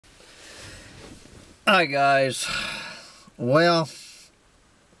Hi guys. Well,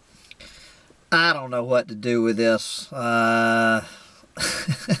 I don't know what to do with this.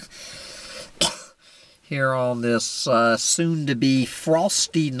 Here on this soon-to-be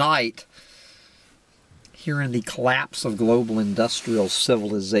frosty night, here in the collapse of global industrial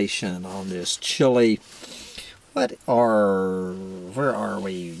civilization on this chilly, where are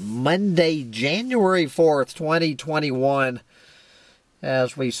we? Monday, January 4th, 2021.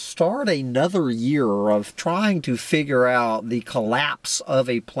 As we start another year of trying to figure out the collapse of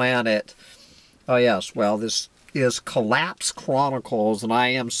a planet. Oh yes, well, this is Collapse Chronicles, and I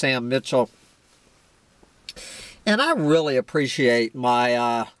am Sam Mitchell. And I really appreciate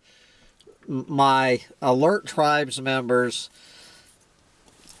my my Alert Tribes members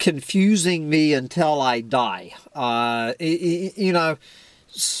confusing me until I die. You know,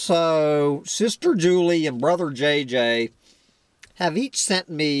 so Sister Julie and Brother JJ have each sent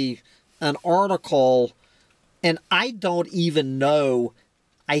me an article, and I don't even know.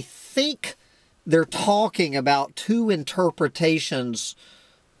 I think they're talking about two interpretations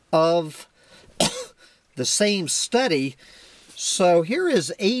of the same study. So here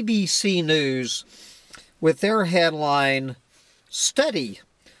is ABC News with their headline, "Study,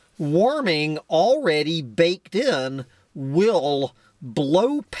 Warming Already Baked In Will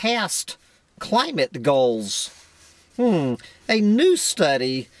Blow Past Climate Goals." A new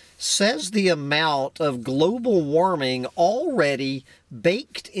study says the amount of global warming already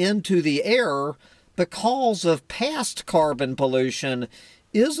baked into the air because of past carbon pollution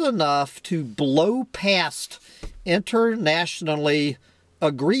is enough to blow past internationally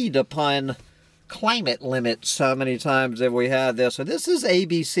agreed upon climate limits. How many times have we had this? So this is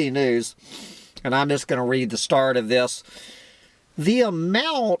ABC News, and I'm just going to read the start of this. The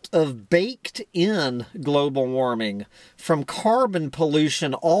amount of baked-in global warming from carbon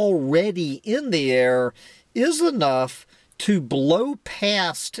pollution already in the air is enough to blow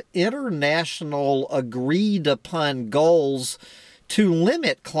past international agreed-upon goals to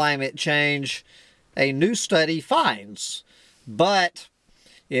limit climate change, a new study finds. But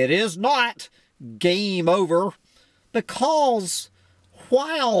it is not game over, because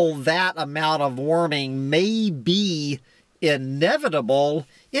while that amount of warming may be inevitable,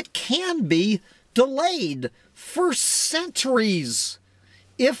 it can be delayed for centuries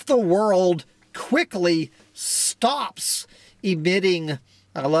if the world quickly stops emitting,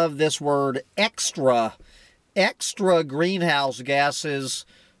 I love this word, extra greenhouse gases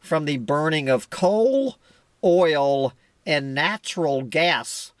from the burning of coal, oil, and natural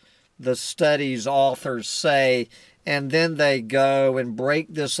gas, the study's authors say. And then they go and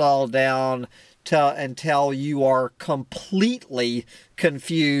break this all down until you are completely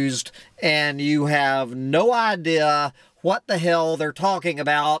confused and you have no idea what the hell they're talking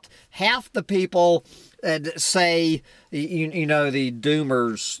about. Half the people say, you know, the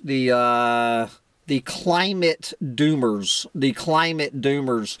doomers, the climate doomers,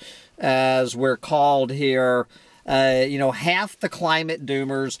 as we're called here. You know, half the climate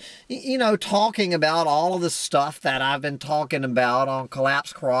doomers, you know, talking about all of the stuff that I've been talking about on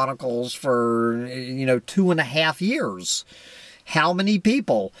Collapse Chronicles for, you know, 2.5 years. How many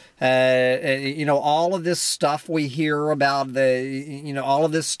people, you know, all of this stuff we hear about, you know, all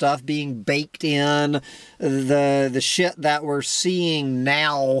of this stuff being baked in, the shit that we're seeing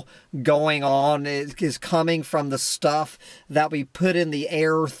now going on is coming from the stuff that we put in the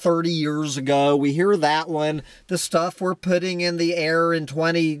air 30 years ago. We hear that one. The stuff we're putting in the air in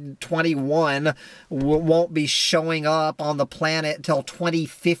 2021 won't be showing up on the planet till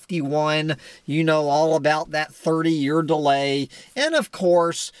 2051. You know all about that 30-year delay. And of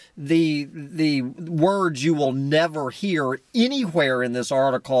course, the words you will never hear anywhere in this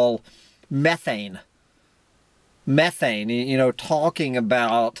article, methane. Methane, you know, talking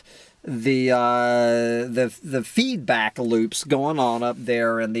about the feedback loops going on up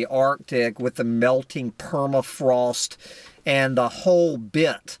there in the Arctic with the melting permafrost and the whole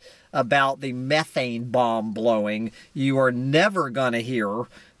bit about the methane bomb blowing. You are never going to hear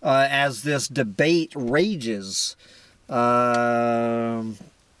as this debate rages.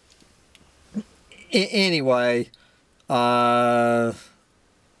 Anyway,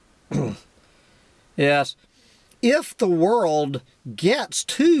 yes. If the world gets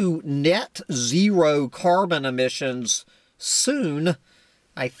to net zero carbon emissions soon,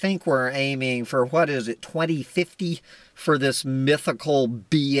 I think we're aiming for, what is it, 2050 for this mythical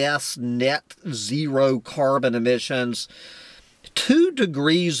BS net zero carbon emissions, 2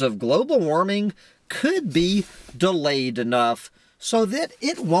 degrees of global warming could be delayed enough so that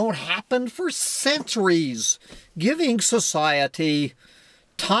it won't happen for centuries, giving society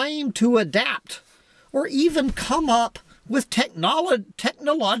time to adapt or even come up with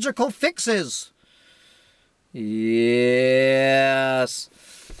technological fixes. Yes.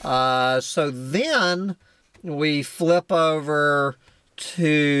 So then we flip over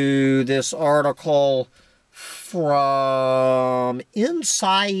to this article from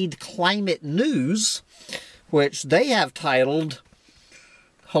Inside Climate News, which they have titled,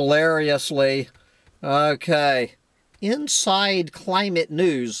 hilariously, okay, Inside Climate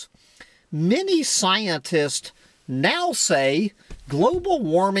News, many scientists now say global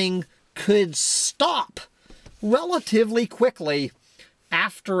warming could stop relatively quickly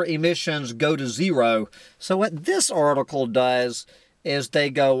after emissions go to zero. So what this article does is they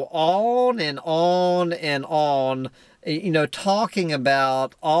go on and on and on, talking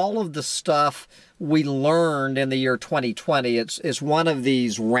about all of the stuff we learned in the year 2020. It's one of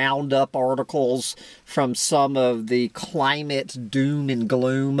these roundup articles from some of the climate doom and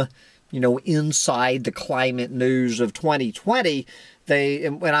gloom, inside the climate news of 2020.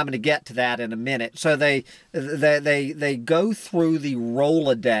 And I'm going to get to that in a minute. So they go through the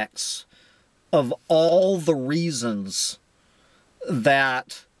Rolodex of all the reasons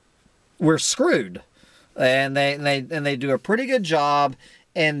that we're screwed, and they do a pretty good job,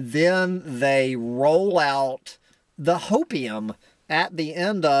 and then they roll out the hopium at the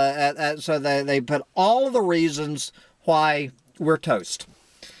end. So they put all of the reasons why we're toast,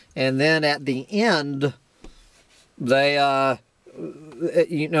 and then at the end they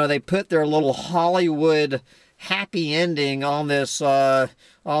they put their little Hollywood happy ending on this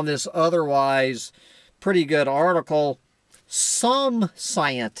otherwise pretty good article. Some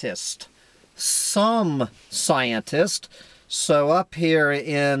scientist. So up here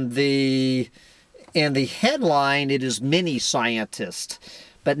in the headline, it is many scientists.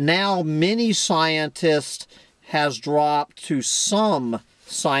 But now many scientists has dropped to some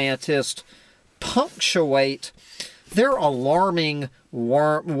scientists, punctuate their alarming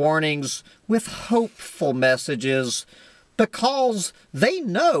warnings with hopeful messages, because they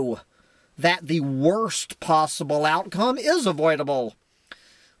know that the worst possible outcome is avoidable.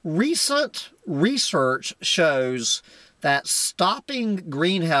 Recent research shows that stopping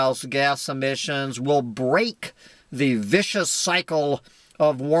greenhouse gas emissions will break the vicious cycle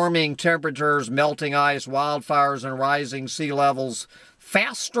of warming temperatures, melting ice, wildfires, and rising sea levels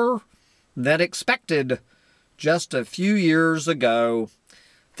faster than expected just a few years ago.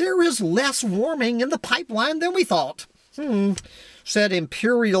 There is less warming in the pipeline than we thought, said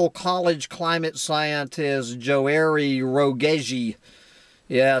Imperial College climate scientist Joeri Rogeji.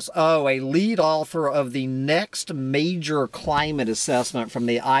 Yes, a lead author of the next major climate assessment from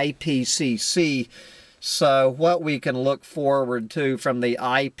the IPCC. So what we can look forward to from the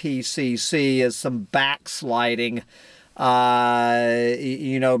IPCC is some backsliding,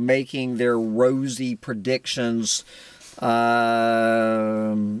 making their rosy predictions. There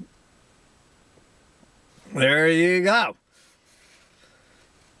you go.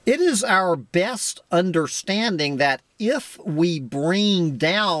 It is our best understanding that if we bring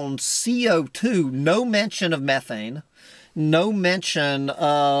down CO2, no mention of methane, no mention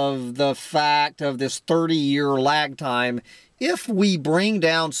of the fact of this 30-year lag time, if we bring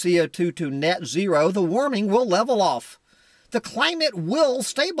down CO2 to net zero, the warming will level off. The climate will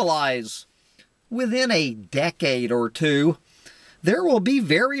stabilize. Within a decade or two, there will be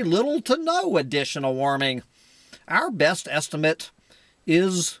very little to no additional warming. Our best estimate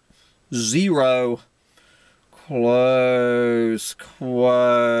is zero. Close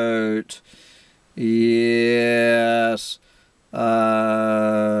quote. Yes.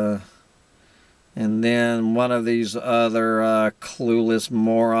 And then one of these other clueless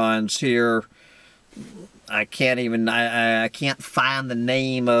morons here. I can't find the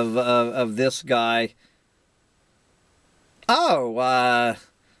name of this guy. Oh,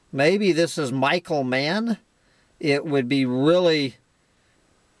 maybe this is Michael Mann. It would be really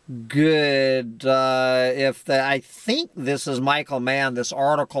good I think this is Michael Mann. This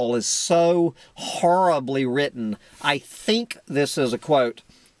article is so horribly written. I think this is a quote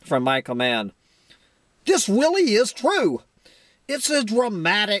from Michael Mann. This really is true. It's a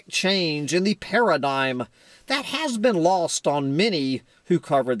dramatic change in the paradigm that has been lost on many who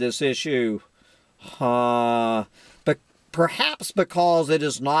covered this issue. But perhaps because it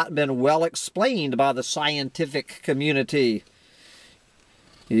has not been well explained by the scientific community.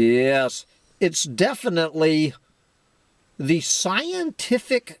 Yes, it's definitely the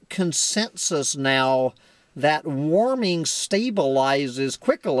scientific consensus now that warming stabilizes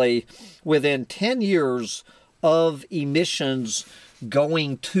quickly within 10 years of emissions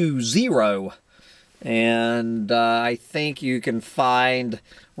going to zero. And I think you can find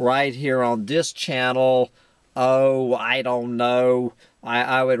right here on this channel, oh, I don't know,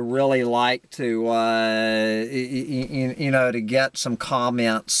 I would really like to, to get some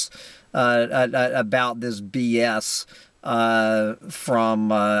comments about this BS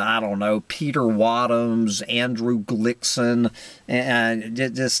from, I don't know, Peter Wadhams, Andrew Glickson, and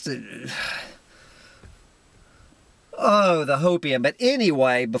just... Oh, the hopium. But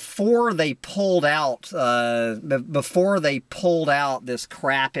anyway, before they pulled out this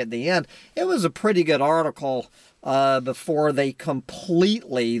crap at the end, it was a pretty good article before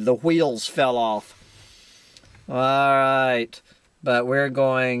the wheels fell off. All right. But we're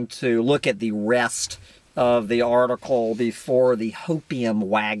going to look at the rest of the article before the hopium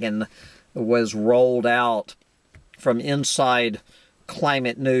wagon was rolled out from Inside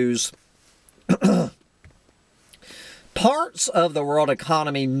Climate News. Parts of the world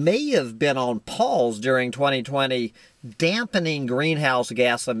economy may have been on pause during 2020, dampening greenhouse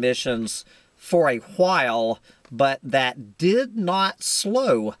gas emissions for a while, but that did not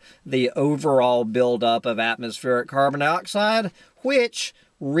slow the overall buildup of atmospheric carbon dioxide, which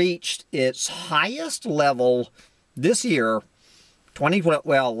reached its highest level this year,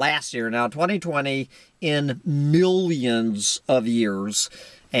 last year now, 2020, in millions of years.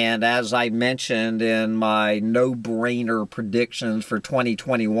 And as I mentioned in my no-brainer predictions for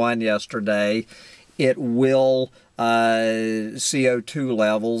 2021 yesterday, it will, CO2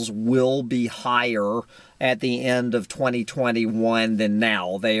 levels will be higher at the end of 2021 than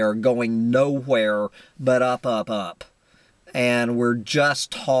now. They are going nowhere but up, up, up. And we're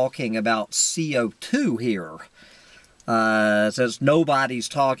just talking about CO2 here, since nobody's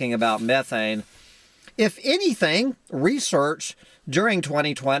talking about methane. If anything, research during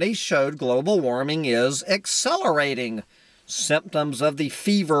 2020 showed global warming is accelerating. Symptoms of the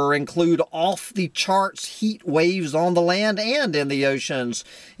fever include off-the-charts heat waves on the land and in the oceans,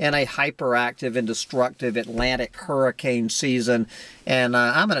 and a hyperactive and destructive Atlantic hurricane season. And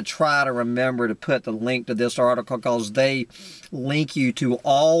I'm going to try to remember to put the link to this article because they link you to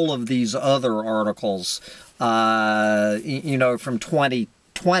all of these other articles, from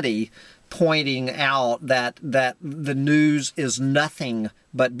 2020, pointing out that the news is nothing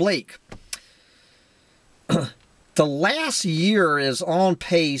but bleak. The last year is on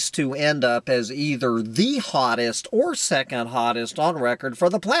pace to end up as either the hottest or second hottest on record for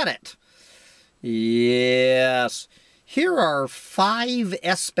the planet. Yes. Here are 5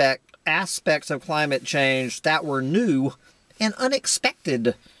 aspects of climate change that were new and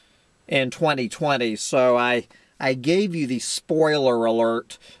unexpected in 2020. So I gave you the spoiler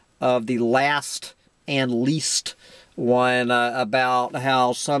alert of the last and least one about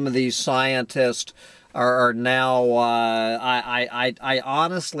how some of these scientists are now, I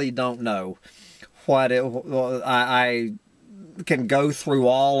honestly don't know what I can go through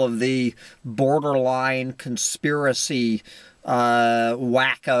all of the borderline conspiracy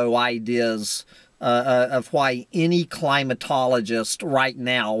wacko ideas of why any climatologist right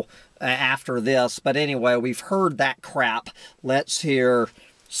now after this. But anyway, we've heard that crap. Let's hear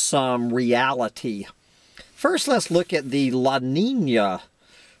some reality. First, let's look at the La Nina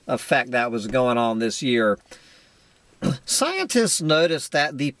effect that was going on this year. Scientists noticed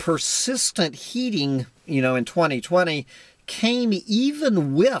that the persistent heating, in 2020 came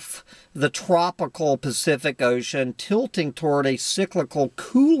even with the tropical Pacific Ocean tilting toward a cyclical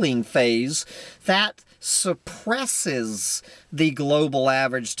cooling phase that suppresses the global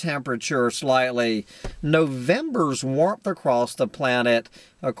average temperature slightly. November's warmth across the planet,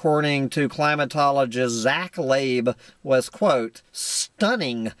 according to climatologist Zach Labe, was, quote,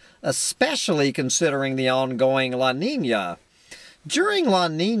 stunning, especially considering the ongoing La Nina. During La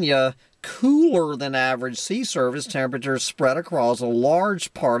Nina, cooler than average sea surface temperatures spread across a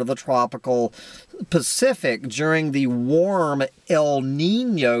large part of the tropical Pacific. During the warm El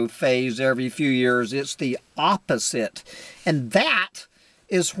Nino phase every few years, it's the opposite. And that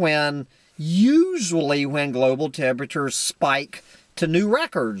is usually when global temperatures spike to new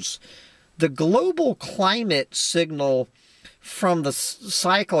records. The global climate signal from the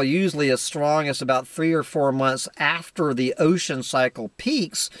cycle usually is strongest about 3 or 4 months after the ocean cycle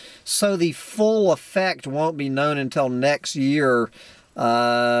peaks, so the full effect won't be known until next year.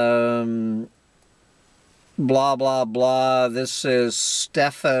 Blah, blah, blah. This is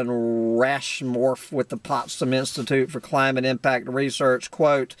Stefan Rashmorf with the Potsdam Institute for Climate Impact Research.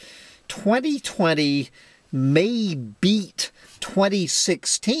 Quote, 2020 may beat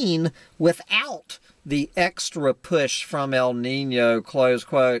 2016 without the extra push from El Nino, close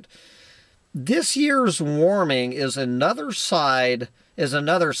quote. This year's warming is another sign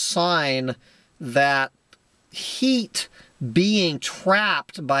that heat being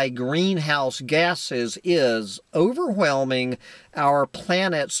trapped by greenhouse gases is overwhelming our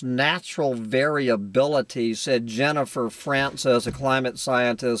planet's natural variability, said Jennifer Francis, a climate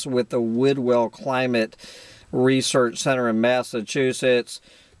scientist with the Whitwell Climate Research Center in Massachusetts,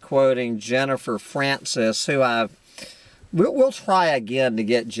 quoting Jennifer Francis, who we'll try again to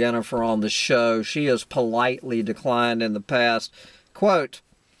get Jennifer on the show. She has politely declined in the past. Quote,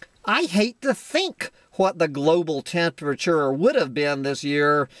 "I hate to think what the global temperature would have been this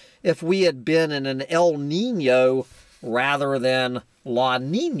year if we had been in an El Nino rather than La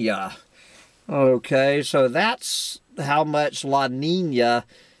Nina." Okay, so that's how much La Nina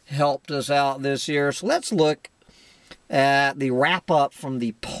helped us out this year. So let's look at the wrap-up from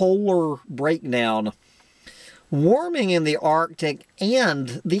the Polar Breakdown. Warming in the Arctic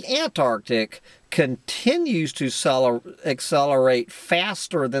and the Antarctic continues to accelerate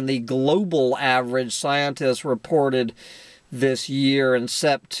faster than the global average, scientists reported this year. In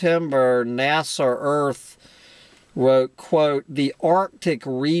September, NASA Earth wrote, quote, "The Arctic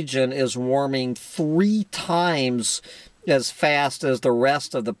region is warming 3 times as fast as the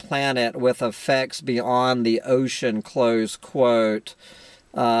rest of the planet, with effects beyond the ocean," close quote.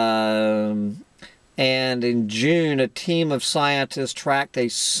 And in June, a team of scientists tracked a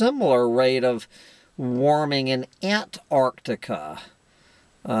similar rate of warming in Antarctica.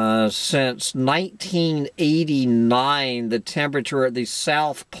 Since 1989, the temperature at the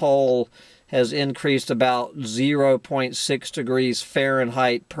South Pole has increased about 0.6 degrees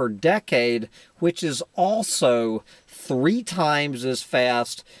Fahrenheit per decade, which is also 3 times as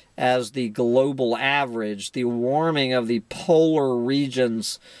fast as the global average. The warming of the polar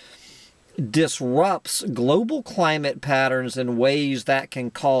regions disrupts global climate patterns in ways that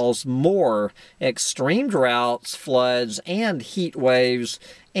can cause more extreme droughts, floods, and heat waves,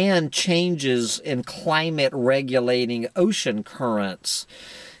 and changes in climate regulating ocean currents.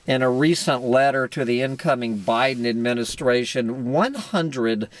 In a recent letter to the incoming Biden administration,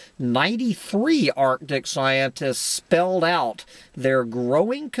 193 Arctic scientists spelled out their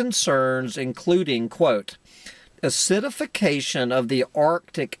growing concerns, including, quote, "acidification of the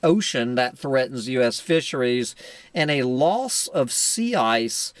Arctic Ocean that threatens U.S. fisheries, and a loss of sea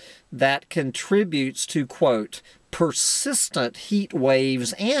ice that contributes to," quote, "persistent heat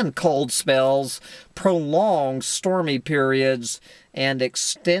waves and cold spells, prolonged stormy periods, and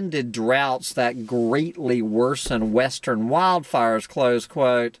extended droughts that greatly worsen western wildfires," close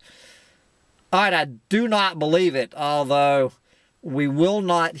quote. All right, I do not believe it, although we will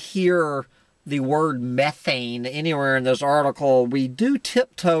not hear the word methane anywhere in this article. We do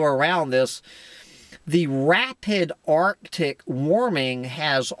tiptoe around this. The rapid Arctic warming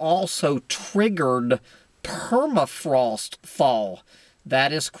has also triggered permafrost thaw.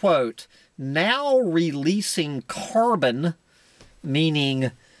 That is, quote, "now releasing carbon,"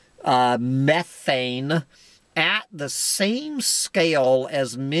 meaning methane, "at the same scale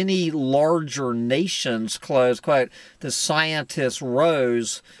as many larger nations," close quote. The scientists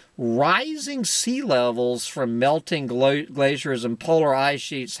rose. Rising sea levels from melting glaciers and polar ice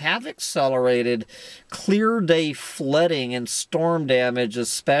sheets have accelerated clear day flooding and storm damage,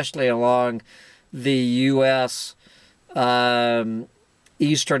 especially along the U.S.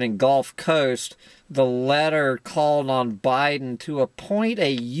 Eastern and Gulf Coast. The letter called on Biden to appoint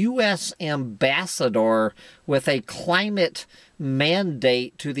a U.S. ambassador with a climate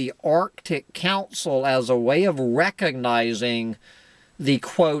mandate to the Arctic Council as a way of recognizing the,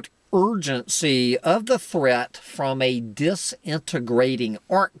 quote, "urgency of the threat from a disintegrating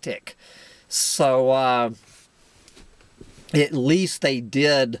Arctic." So at least they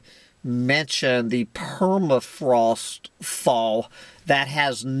did mention the permafrost thaw. That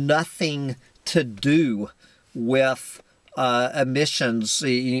has nothing to do with emissions.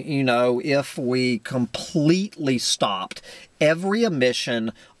 You know, if we completely stopped every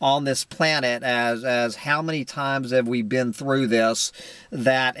emission on this planet, as how many times have we been through this,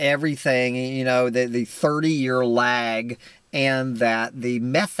 that everything, you know, the 30-year lag, and that the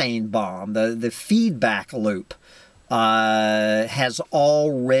methane bomb, the feedback loop, has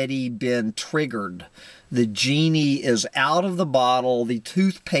already been triggered. The genie is out of the bottle. The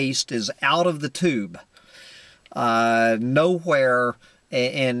toothpaste is out of the tube. Nowhere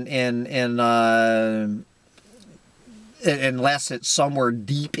unless it's somewhere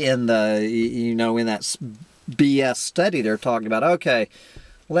deep in the, you know, in that BS study they're talking about. Okay,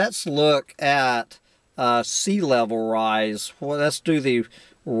 let's look at sea level rise. Well, let's do the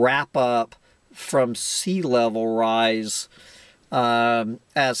wrap up from sea level rise.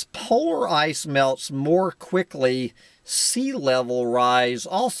 As polar ice melts more quickly, sea level rise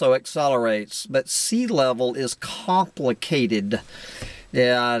also accelerates, but sea level is complicated.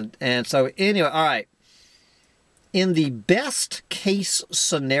 Yeah, and so anyway, all right. In the best case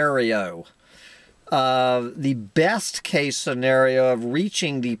scenario, of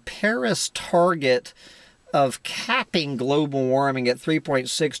reaching the Paris target of capping global warming at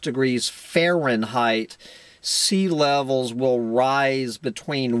 3.6 degrees Fahrenheit, sea levels will rise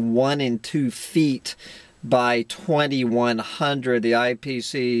between 1 and 2 feet by 2100. The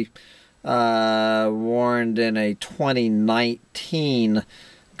IPC warned in a 2019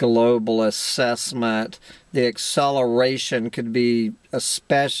 global assessment. The acceleration could be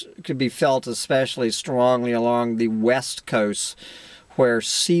felt especially strongly along the west coast, where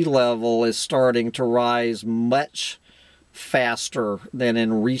sea level is starting to rise much faster than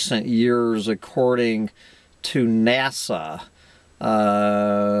in recent years, according to NASA.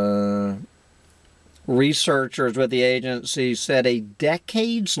 Researchers with the agency said a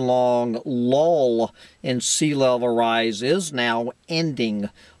decades-long lull in sea level rise is now ending.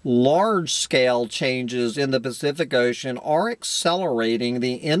 Large-scale changes in the Pacific Ocean are accelerating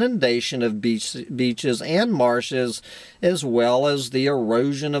the inundation of beaches and marshes, as well as the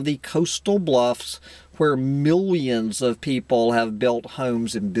erosion of the coastal bluffs where millions of people have built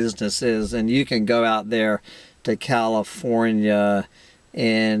homes and businesses. And you can go out there to California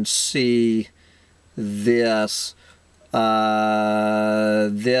and see this.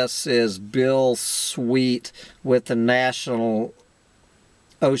 This is Bill Sweet with the National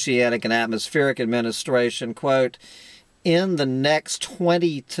Oceanic and Atmospheric Administration. Quote, in the next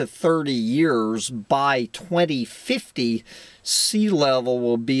 20 to 30 years, by 2050, sea level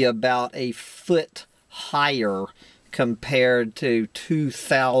will be about a foot higher compared to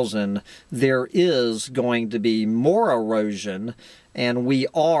 2000. There is going to be more erosion, and we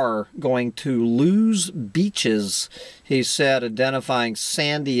are going to lose beaches, he said, identifying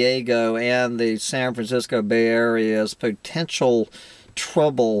San Diego and the San Francisco Bay Area as potential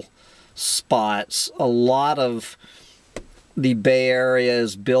trouble spots. A lot of the Bay Area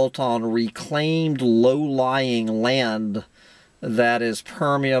is built on reclaimed low-lying land that is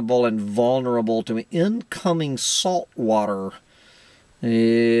permeable and vulnerable to incoming salt water.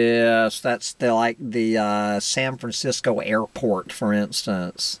 Yes, that's like the San Francisco airport, for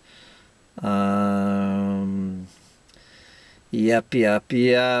instance. Yep.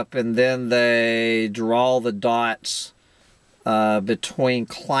 And then they draw the dots between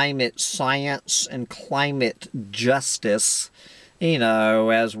climate science and climate justice. You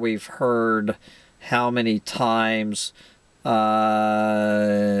know, as we've heard how many times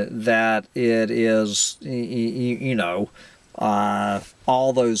that it is, you know,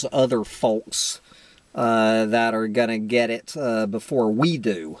 all those other folks that are going to get it before we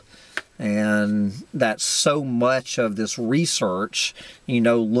do. And that so much of this research, you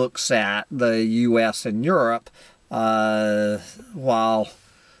know, looks at the U.S. and Europe, while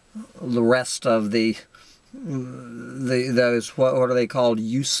the rest of those, what are they called,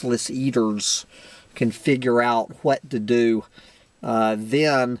 useless eaters, can figure out what to do.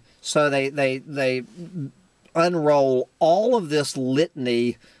 Then, so they unroll all of this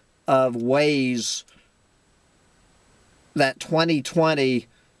litany of ways that 2020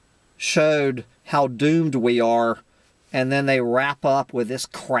 showed how doomed we are, and then they wrap up with this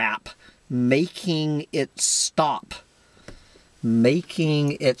crap, making it stop.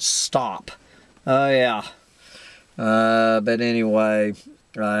 Making it stop. Oh yeah. But anyway,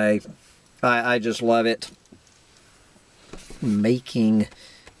 I just love it. Making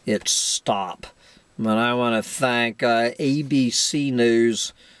it stop. But I want to thank ABC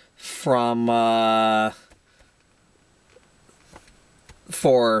News for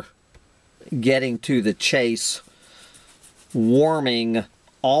getting to the chase. Warming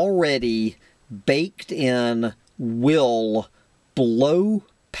already baked in will blow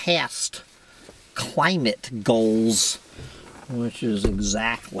past climate goals, which is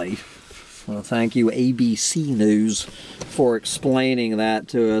exactly. Well, thank you, ABC News, for explaining that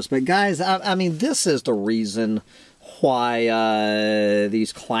to us. But guys, I mean, this is the reason why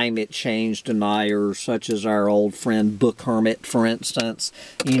these climate change deniers, such as our old friend Book Hermit, for instance,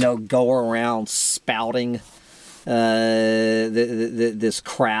 you know, go around spouting this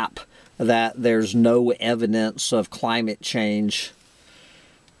crap that there's no evidence of climate change.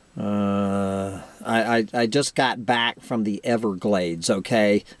 I just got back from the Everglades,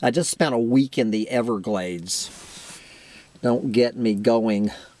 okay? I just spent a week in the Everglades. Don't get me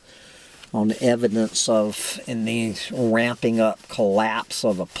going on evidence of the ramping up collapse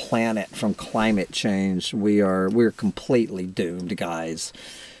of a planet from climate change. We're completely doomed, guys.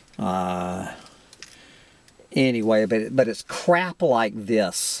 Anyway, but it's crap like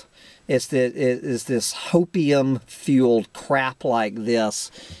this. It's this hopium-fueled crap like this.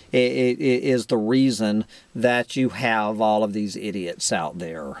 It is the reason that you have all of these idiots out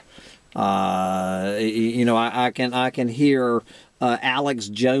there. You know, I can hear Alex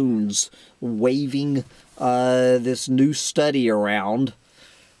Jones waving this new study around,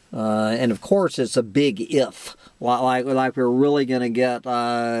 and of course it's a big if. Like we're really going to get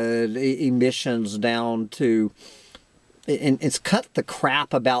emissions down to. And it's cut the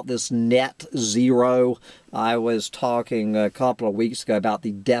crap about this net zero. I was talking a couple of weeks ago about the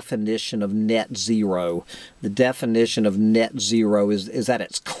definition of net zero. The definition of net zero is that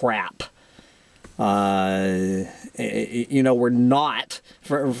it's crap. You know, we're not,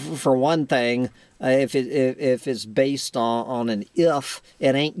 for one thing, if it's based on an if,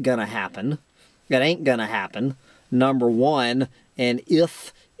 it ain't gonna happen. It ain't gonna happen, number one. And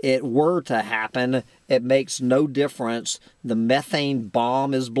if it were to happen, it makes no difference. The methane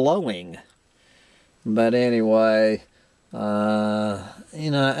bomb is blowing. But anyway, you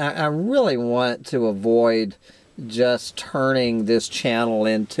know, I really want to avoid just turning this channel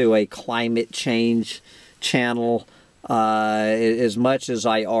into a climate change channel. As much as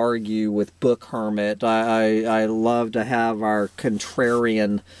I argue with Book Hermit, I love to have our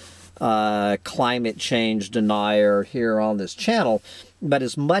contrarian climate change denier here on this channel. But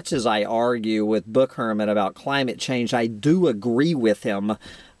as much as I argue with Book Hermit about climate change, I do agree with him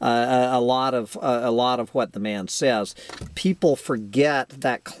a lot of what the man says. People forget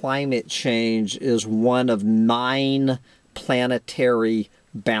that climate change is one of 9 planetary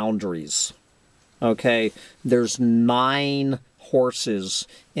boundaries. Okay, there's 9 horses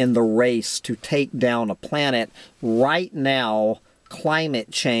in the race to take down a planet. Right now, climate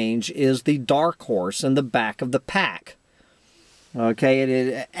change is the dark horse in the back of the pack.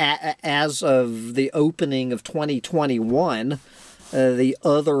 Okay, as of the opening of 2021, the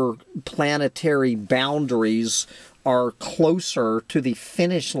other planetary boundaries are closer to the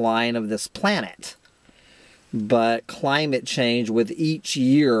finish line of this planet. But climate change, with each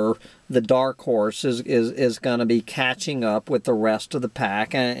year, the dark horse is going to be catching up with the rest of the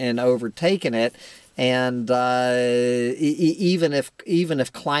pack and overtaking it. And even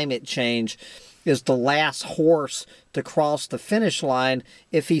if climate change is the last horse to cross the finish line,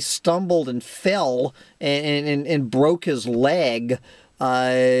 if he stumbled and fell and broke his leg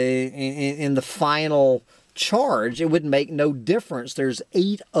in the final charge, it would make no difference. There's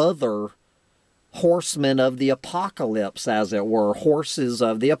 8 other horsemen of the apocalypse, as it were, horses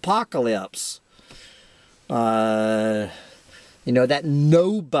of the apocalypse. You know, that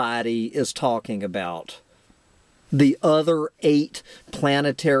nobody is talking about. The other 8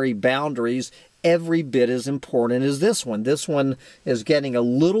 planetary boundaries, every bit as important as this one. This one is getting a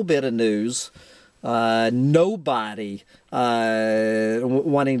little bit of news. Nobody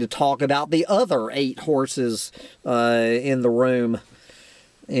wanting to talk about the other 8 horses in the room.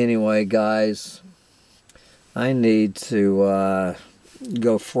 Anyway, guys, I need to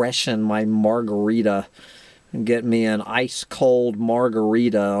go freshen my margarita and get me an ice-cold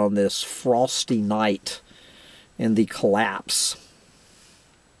margarita on this frosty night in the collapse.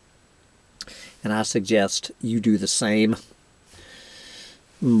 And I suggest you do the same.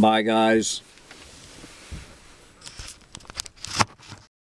 Bye, guys.